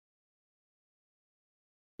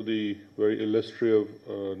The very illustrious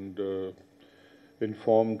and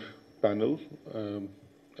informed panel.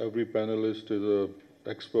 Every panelist is an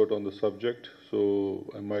expert on the subject, so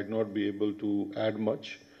I might not be able to add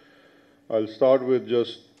much. I'll start with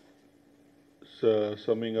just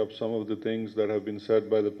summing up some of the things that have been said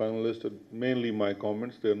by the panelists, mainly my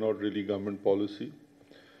comments. They're not really government policy.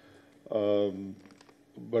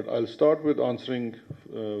 But I'll start with answering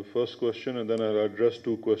first question, and then I'll address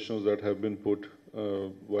two questions that have been put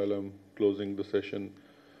while I'm closing the session.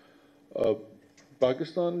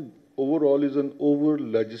 Pakistan overall is an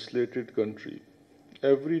over-legislated country.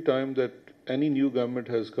 Every time that any new government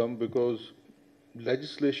has come, because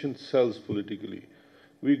legislation sells politically,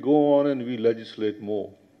 we go on and we legislate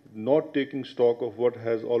more, not taking stock of what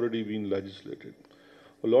has already been legislated.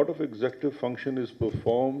 A lot of executive function is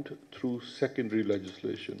performed through secondary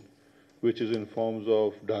legislation, which is in forms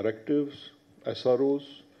of directives,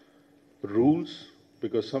 SROs, rules,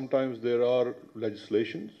 because sometimes there are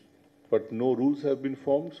legislations, but no rules have been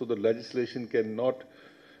formed, so the legislation cannot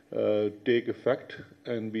take effect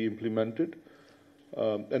and be implemented.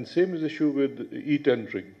 And same is the issue with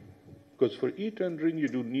e-tendering, because for e-tendering you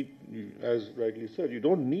do need, as rightly said, you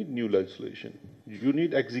don't need new legislation. You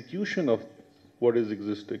need execution of what is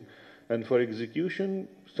existing. And for execution,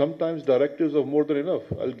 sometimes directives are more than enough.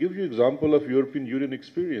 I'll give you an example of European Union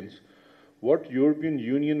experience. What European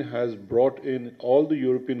Union has brought in all the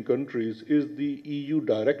European countries is the EU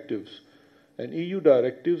directives. And EU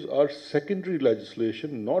directives are secondary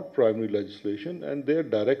legislation, not primary legislation, and they're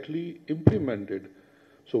directly implemented.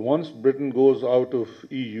 So once Britain goes out of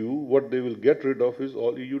EU, what they will get rid of is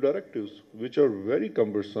all EU directives, which are very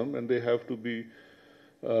cumbersome, and they have to be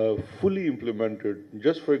fully implemented.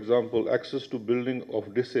 Just for example, access to building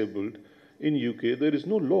of disabled in UK, there is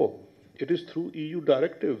no law. It is through EU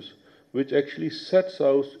directives, which actually sets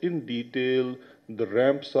out in detail the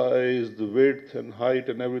ramp size, the width and height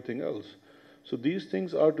and everything else. So these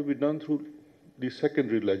things are to be done through the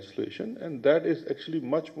secondary legislation, and that is actually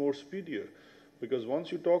much more speedier. Because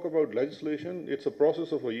once you talk about legislation, it's a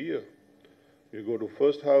process of a year. You go to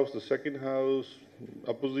first house, the second house,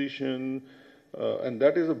 opposition, and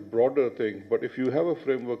that is a broader thing. But if you have a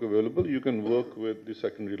framework available, you can work with the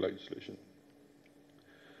secondary legislation.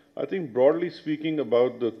 I think broadly speaking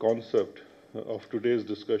about the concept of today's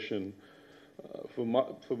discussion, for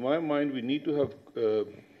my mind, we need to have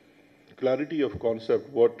clarity of concept,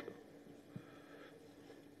 what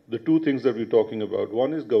the two things that we're talking about.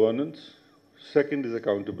 One is governance, second is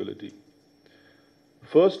accountability.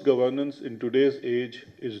 First, governance in today's age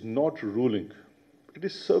is not ruling, it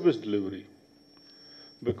is service delivery.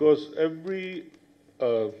 Because every,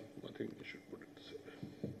 I think we should put it this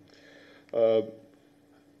way.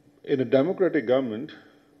 In a democratic government,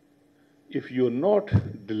 if you're not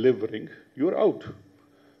delivering, you're out.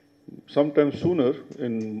 Sometimes sooner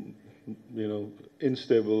in,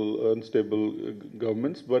 unstable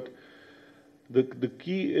governments, but the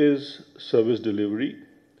key is service delivery.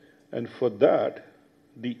 And for that,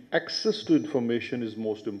 the access to information is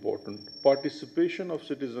most important. Participation of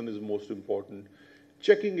citizens is most important.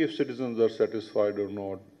 Checking if citizens are satisfied or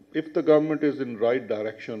not, if the government is in right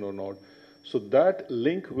direction or not. So that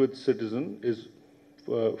link with citizen is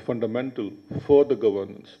fundamental for the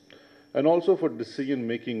governance. And also for decision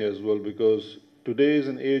making as well, because today is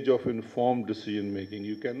an age of informed decision making.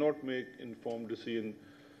 You cannot make informed decision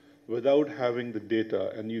without having the data.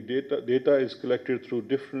 And data is collected through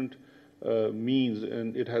different means,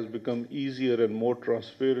 and it has become easier and more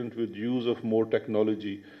transparent with use of more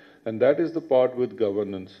technology. And that is the part with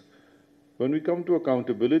governance. When we come to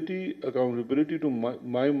accountability, accountability to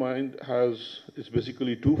my mind is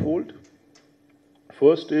basically twofold.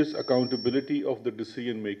 First is accountability of the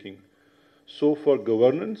decision making. So for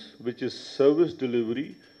governance, which is service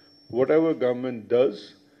delivery, whatever government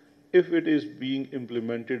does, if it is being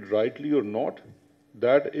implemented rightly or not,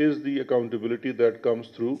 that is the accountability that comes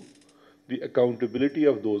through the accountability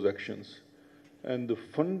of those actions. And the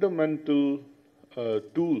fundamental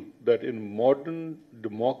tool that in modern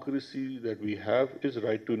democracy that we have is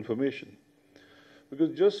right to information.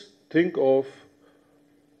 Because just think of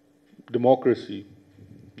democracy,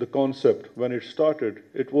 the concept when it started,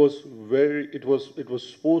 it was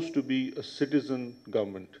supposed to be a citizen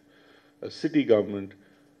government, a city government,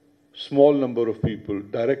 small number of people,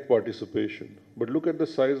 direct participation. But look at the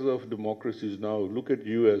size of democracies now. Look at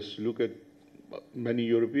US, look at many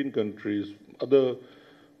European countries,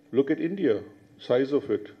 look at India, size of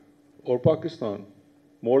it, or Pakistan,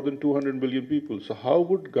 more than 200 million people. So how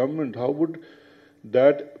would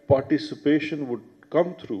that participation would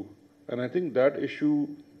come through? And I think that issue,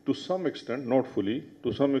 to some extent, not fully,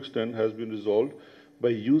 to some extent has been resolved by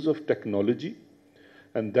use of technology,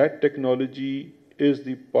 and that technology is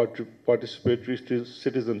the participatory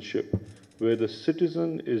citizenship, where the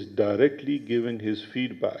citizen is directly giving his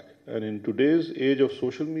feedback. And in today's age of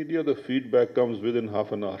social media, the feedback comes within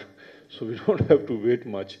half an hour. So we don't have to wait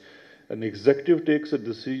much. An executive takes a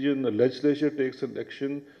decision, a legislature takes an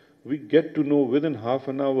action. We get to know within half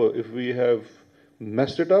an hour if we have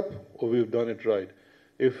messed it up or we've done it right,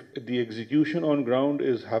 if the execution on ground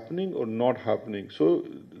is happening or not happening. So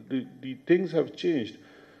the things have changed.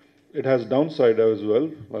 It has downside as well,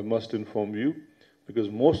 I must inform you, because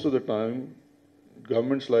most of the time,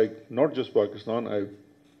 governments like not just Pakistan, I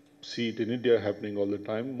see it in India happening all the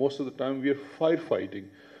time, most of the time we are firefighting.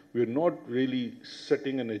 We're not really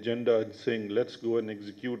setting an agenda and saying, let's go and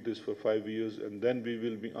execute this for 5 years and then we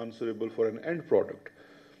will be answerable for an end product.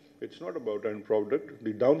 It's not about end product.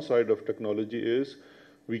 The downside of technology is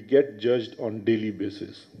we get judged on daily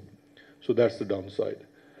basis. So that's the downside.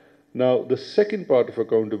 Now, the second part of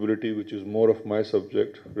accountability, which is more of my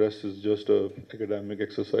subject, rest is just an academic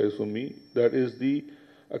exercise for me, that is the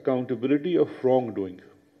accountability of wrongdoing.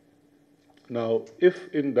 Now,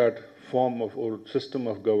 if in that form of or system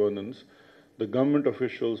of governance, the government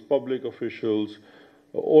officials, public officials,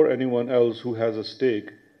 or anyone else who has a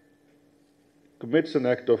stake commits an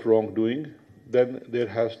act of wrongdoing, then there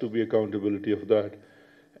has to be accountability of that.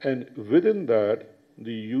 And within that,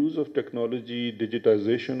 the use of technology,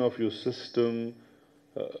 digitization of your system,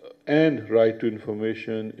 and right to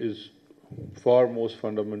information is far most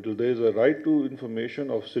fundamental. There is a right to information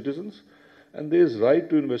of citizens, and there is right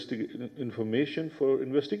to information for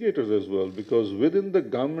investigators as well, because within the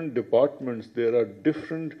government departments, there are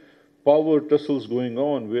different power tussles going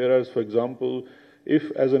on, whereas, for example, if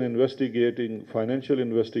as an investigating financial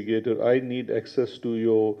investigator, I need access to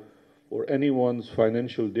your or anyone's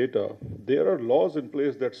financial data, there are laws in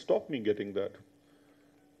place that stop me getting that.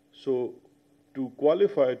 So to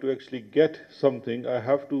qualify to actually get something, I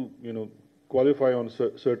have to, qualify on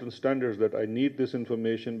certain standards that I need this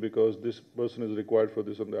information because this person is required for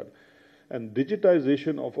this and that. And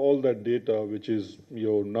digitization of all that data, which is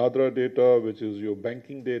your NADRA data, which is your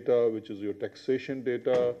banking data, which is your taxation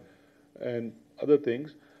data, and other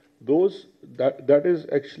things, that is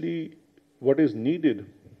actually what is needed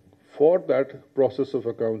for that process of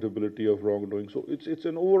accountability of wrongdoing. So it's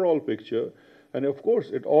an overall picture, and of course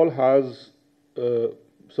it all has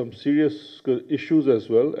some serious issues as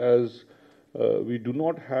well, as we do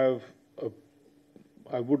not have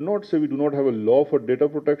I would not say we do not have a law for data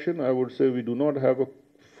protection. I would say we do not have a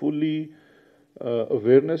fully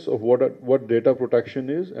awareness of what data protection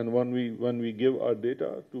is, and when we give our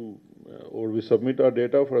data to or we submit our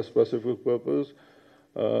data for a specific purpose,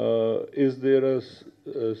 is there a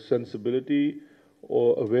sensibility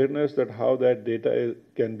or awareness that how that data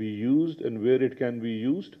can be used and where it can be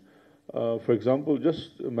used? For example,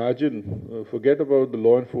 just imagine, forget about the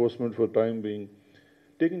law enforcement for time being,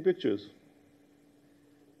 taking pictures.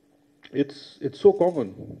 It's so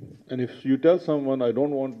common, and if you tell someone, I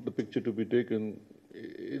don't want the picture to be taken,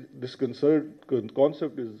 this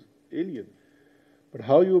concept is alien. But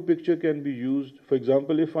how your picture can be used, for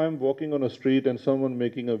example, if I'm walking on a street and someone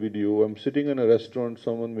making a video, I'm sitting in a restaurant,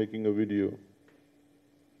 someone making a video.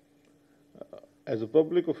 As a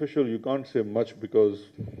public official, you can't say much because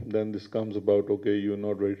then this comes about, okay, you're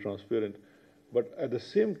not very transparent. But at the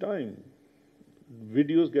same time,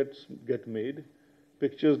 videos get made,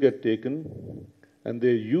 pictures get taken, and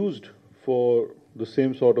they're used for the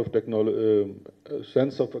same sort of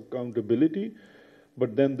sense of accountability,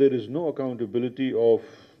 but then there is no accountability of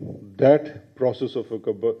that process of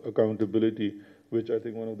accountability, which I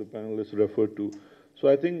think one of the panelists referred to. So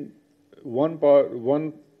I think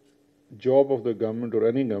one job of the government or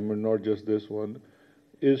any government, not just this one,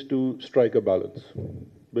 is to strike a balance,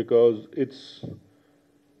 because it's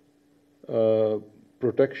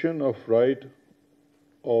protection of right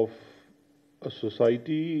of a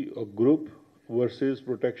society, a group, versus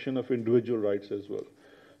protection of individual rights as well.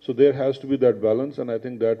 So there has to be that balance, and I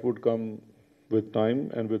think that would come with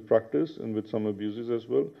time and with practice and with some abuses as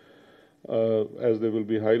well, as they will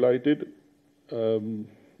be highlighted.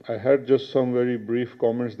 I had just some very brief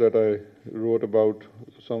comments that I wrote about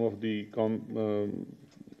some of the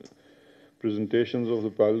presentations of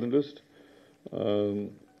the panelists.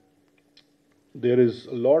 There is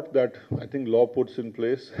a lot that I think law puts in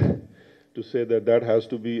place to say that that has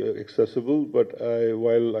to be accessible, but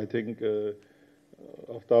while I think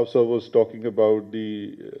Aftab sir was talking about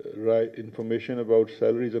the right information about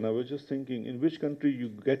salaries, and I was just thinking, in which country you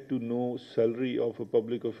get to know salary of a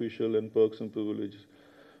public official and perks and privileges?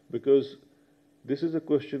 Because this is a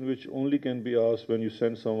question which only can be asked when you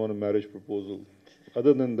send someone a marriage proposal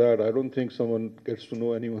Other than that, I don't think someone gets to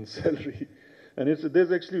know anyone's salary. And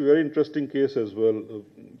there's actually a very interesting case as well.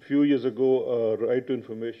 A few years ago, a right to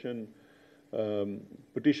information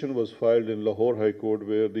petition was filed in Lahore High Court,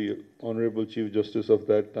 where the Honorable Chief Justice of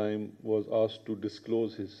that time was asked to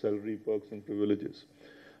disclose his salary, perks, and privileges.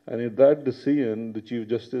 And in that decision, the Chief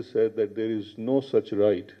Justice said that there is no such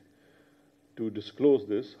right to disclose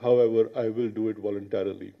this. However, I will do it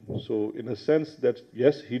voluntarily. So in a sense that,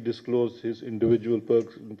 yes, he disclosed his individual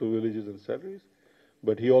perks and privileges and salaries,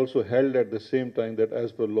 but he also held at the same time that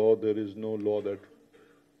as per law, there is no law that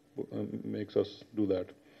makes us do that.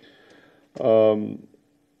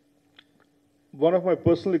 One of my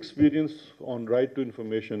personal experience on right to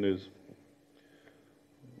information is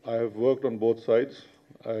I have worked on both sides.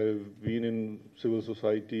 I've been in civil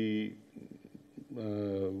society,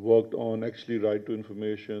 worked on actually right to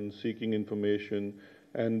information, seeking information,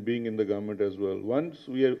 and being in the government as well. Once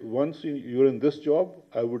you're in this job,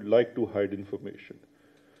 I would like to hide information.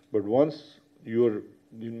 But once you're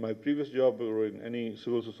in my previous job or in any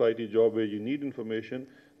civil society job where you need information,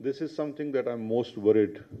 this is something that I'm most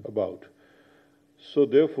worried about. So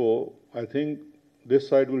therefore, I think this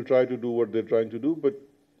side will try to do what they're trying to do, but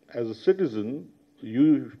as a citizen,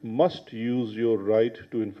 you must use your right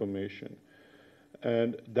to information.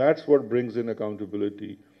 And that's what brings in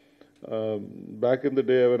accountability. Back in the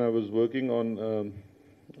day when I was working on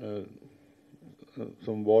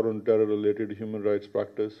some war on terror related human rights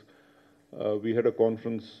practice, we had a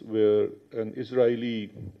conference where an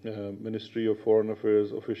Israeli Ministry of Foreign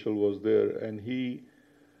Affairs official was there, and he,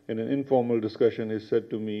 in an informal discussion, he said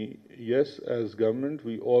to me, yes, as government,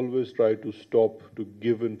 we always try to stop to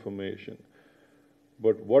give information.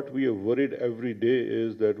 But what we are worried every day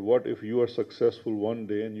is that what if you are successful one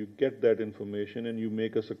day and you get that information and you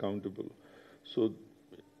make us accountable? So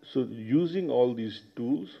using all these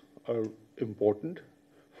tools are important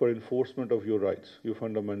for enforcement of your rights, your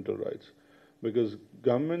fundamental rights, because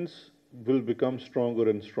governments will become stronger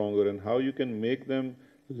and stronger, and how you can make them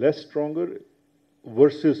less stronger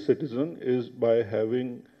versus citizen is by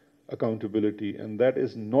having accountability, and that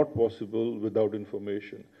is not possible without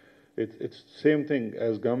information. It's same thing.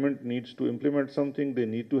 As government needs to implement something, they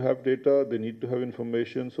need to have data, they need to have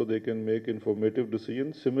information so they can make informative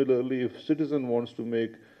decisions. Similarly, if citizen wants to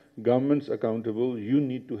make governments accountable, you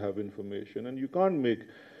need to have information. And you can't make,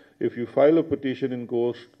 if you file a petition in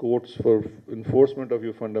courts for enforcement of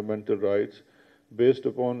your fundamental rights based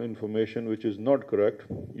upon information which is not correct,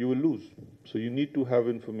 you will lose. So you need to have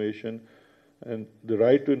information, and the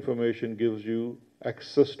right to information gives you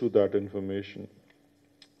access to that information.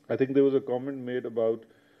 I think there was a comment made about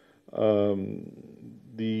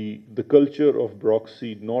the culture of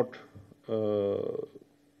proxy not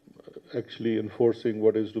actually enforcing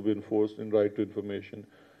what is to be enforced in right to information.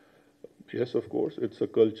 Yes, of course, it's a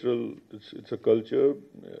cultural, it's a culture.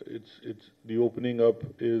 It's the opening up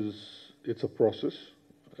it's a process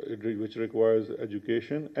which requires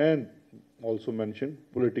education and also mentioned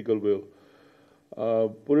political will.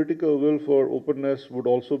 Political will for openness would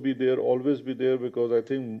also be there, always be there, because I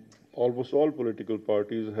think almost all political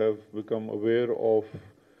parties have become aware of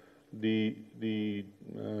the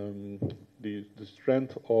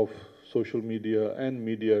strength of social media and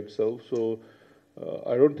media itself. So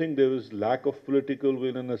I don't think there is lack of political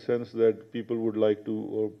will in a sense that people would like to,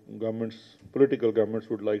 or political governments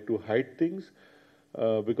would like to hide things,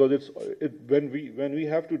 because when we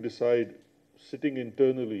have to decide sitting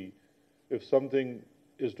internally if something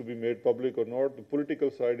is to be made public or not, the political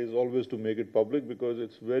side is always to make it public, because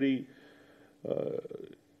it's very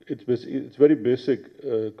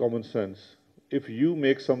basic common sense. If you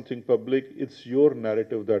make something public, it's your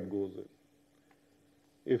narrative that goes in.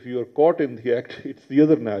 If you are caught in the act, it's the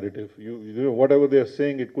other narrative. You know, whatever they are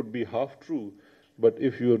saying, it could be half true, but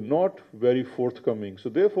if you are not very forthcoming. So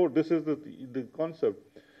therefore, this is the concept.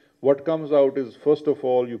 What comes out is, first of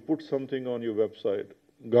all, you put something on your website,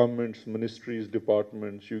 governments, ministries,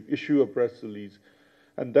 departments, you issue a press release,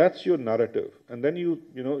 and that's your narrative. And then you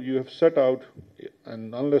have set out,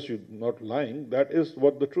 and unless you're not lying, that is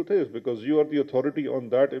what the truth is, because you are the authority on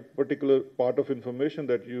that particular part of information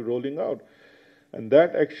that you're rolling out. And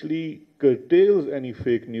that actually curtails any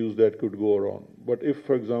fake news that could go around. But if,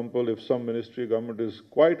 for example, if some ministry, government is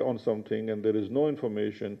quiet on something and there is no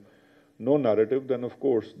information, no narrative, then of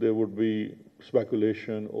course there would be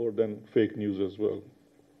speculation or then fake news as well.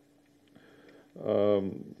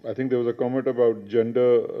 I think there was a comment about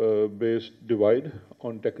gender-based divide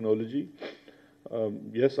on technology.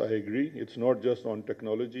 Yes, I agree. It's not just on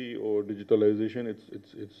technology or digitalization.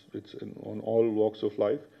 It's on all walks of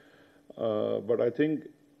life. But I think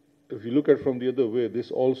if you look at it from the other way,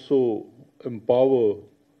 this also empower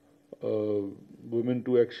uh, women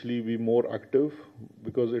to actually be more active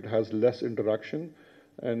because it has less interaction.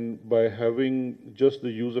 And by having just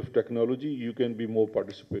the use of technology, you can be more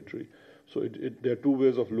participatory. So there are two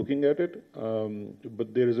ways of looking at it,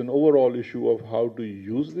 but there is an overall issue of how to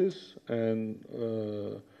use this, and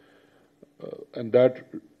that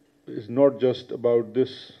is not just about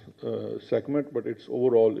this segment, but it's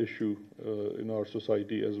overall issue in our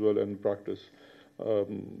society as well and practice.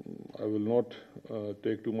 I will not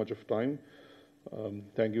take too much of time.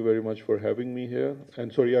 Thank you very much for having me here.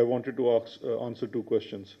 And sorry, I wanted to answer two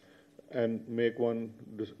questions and make one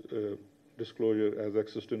disclosure as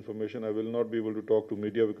access to information. I will not be able to talk to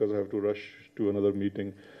media because I have to rush to another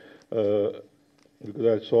meeting because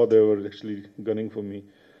I saw they were actually gunning for me.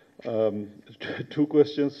 Two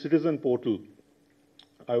questions. Citizen portal.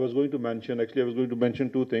 I was going to mention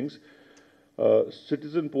two things.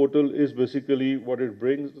 Citizen portal is basically what it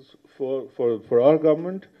brings for our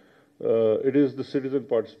government. It is the citizen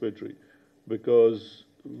participatory, because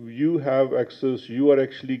you have access, you are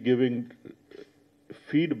actually giving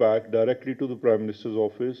feedback directly to the Prime Minister's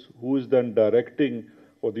office, who is then directing,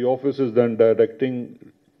 or the office is then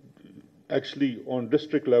directing, actually on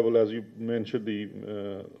district level, as you mentioned, the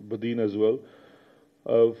Badin as well.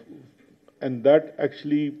 And that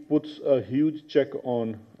actually puts a huge check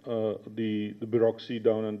on the bureaucracy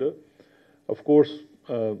down under. Of course,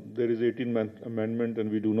 there is 18th Amendment, and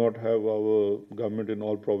we do not have our government in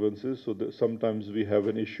all provinces, so sometimes we have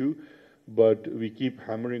an issue, but we keep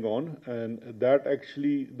hammering on. And that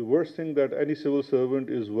actually, the worst thing that any civil servant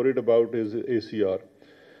is worried about is ACR.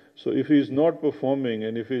 So if he's not performing,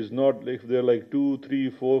 and if there are like 2, 3,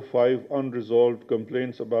 4, 5 unresolved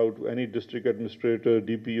complaints about any district administrator,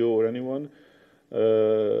 DPO, or anyone,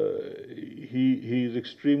 he is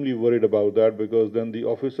extremely worried about that, because then the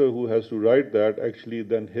officer who has to write that, actually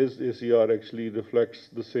then his ACR actually reflects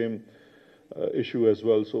the same issue as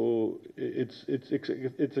well. So it's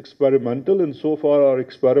experimental, and so far our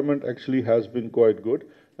experiment actually has been quite good,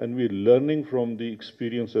 and we're learning from the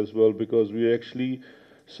experience as well, because we actually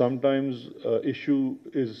sometimes issue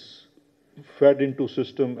is fed into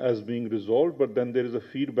system as being resolved, but then there is a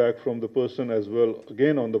feedback from the person as well,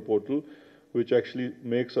 again on the portal, which actually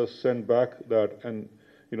makes us send back that. And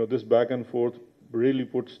this back and forth really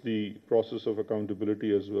puts the process of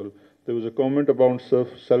accountability as well. There was a comment about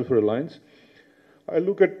self-reliance. I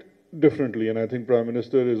look at differently, and I think Prime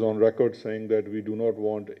Minister is on record saying that we do not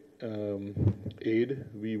want aid,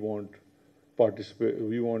 we want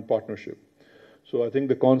partnership. So I think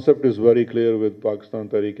the concept is very clear with Pakistan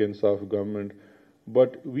Tehreek-e-Insaf government.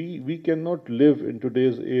 But we cannot live in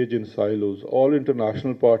today's age in silos. All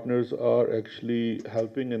international partners are actually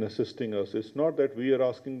helping and assisting us. It's not that we are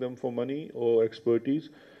asking them for money or expertise,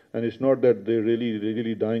 and it's not that they're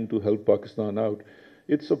really dying to help Pakistan out.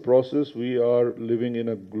 It's a process. We are living in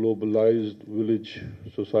a globalized village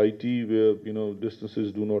society where,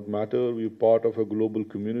 distances do not matter. We're part of a global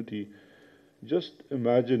community. Just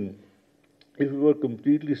imagine if we were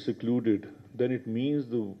completely secluded, then it means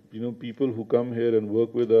the people who come here and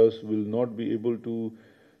work with us will not be able to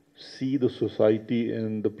see the society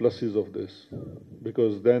and the pluses of this.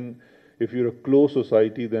 Because then, if you're a closed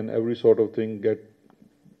society, then every sort of thing get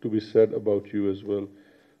to be said about you as well.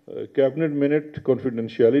 Cabinet minute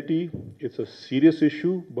confidentiality, it's a serious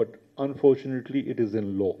issue, but unfortunately it is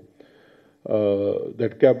in law.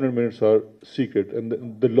 That cabinet minutes are secret,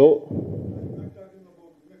 and the law...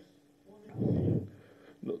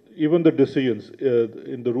 Even the decisions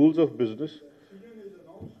in the rules of business.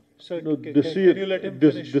 Sir, can you let him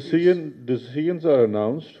finish, decisions are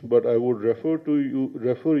announced, but I would refer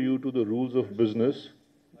you to the rules of business.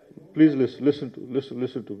 Please listen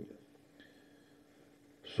to me.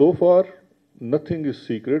 So far, nothing is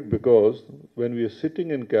secret, because when we are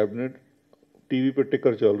sitting in cabinet, TV पे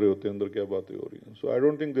टिकर चल रहे होते हैं अंदर क्या बातें हो रही हैं. So I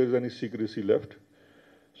don't think there is any secrecy left.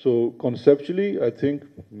 So conceptually, I think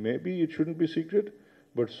maybe it shouldn't be secret.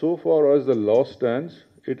 But so far as the law stands,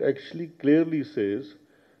 it actually clearly says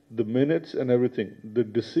the minutes and everything. The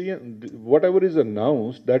decision, whatever is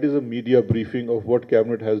announced, that is a media briefing of what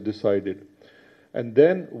Cabinet has decided. And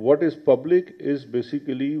then what is public is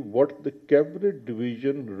basically what the Cabinet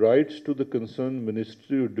division writes to the concerned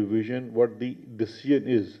ministry or division, what the decision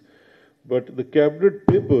is. But the Cabinet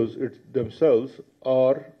papers themselves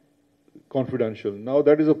are confidential. Now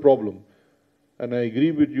that is a problem. And I agree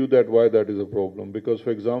with you that why that is a problem. Because, for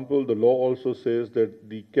example, the law also says that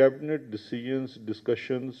the cabinet decisions,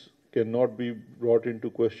 discussions cannot be brought into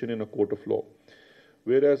question in a court of law.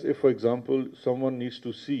 Whereas if, for example, someone needs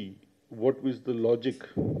to see what is the logic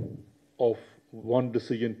of one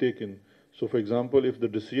decision taken, So, for example, if the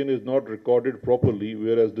decision is not recorded properly,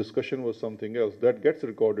 whereas discussion was something else, that gets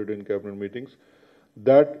recorded in cabinet meetings,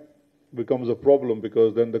 that becomes a problem,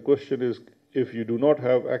 because then the question is, if you do not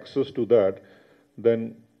have access to that,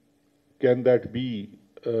 then can that be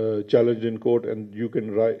challenged in court, and you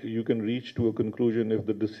can reach to a conclusion if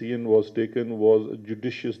the decision was taken was a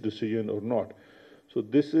judicious decision or not. So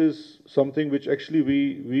this is something which actually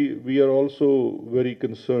we are also very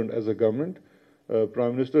concerned as a government.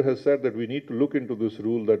 Prime Minister has said that we need to look into this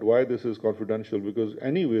rule, that why this is confidential, because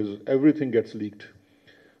anyways everything gets leaked.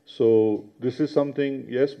 So this is something,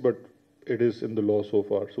 yes, but it is in the law so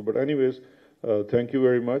far. So, but anyways, thank you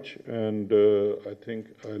very much, and I think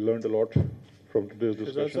I learned a lot from today's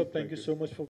discussion. Thank you so much for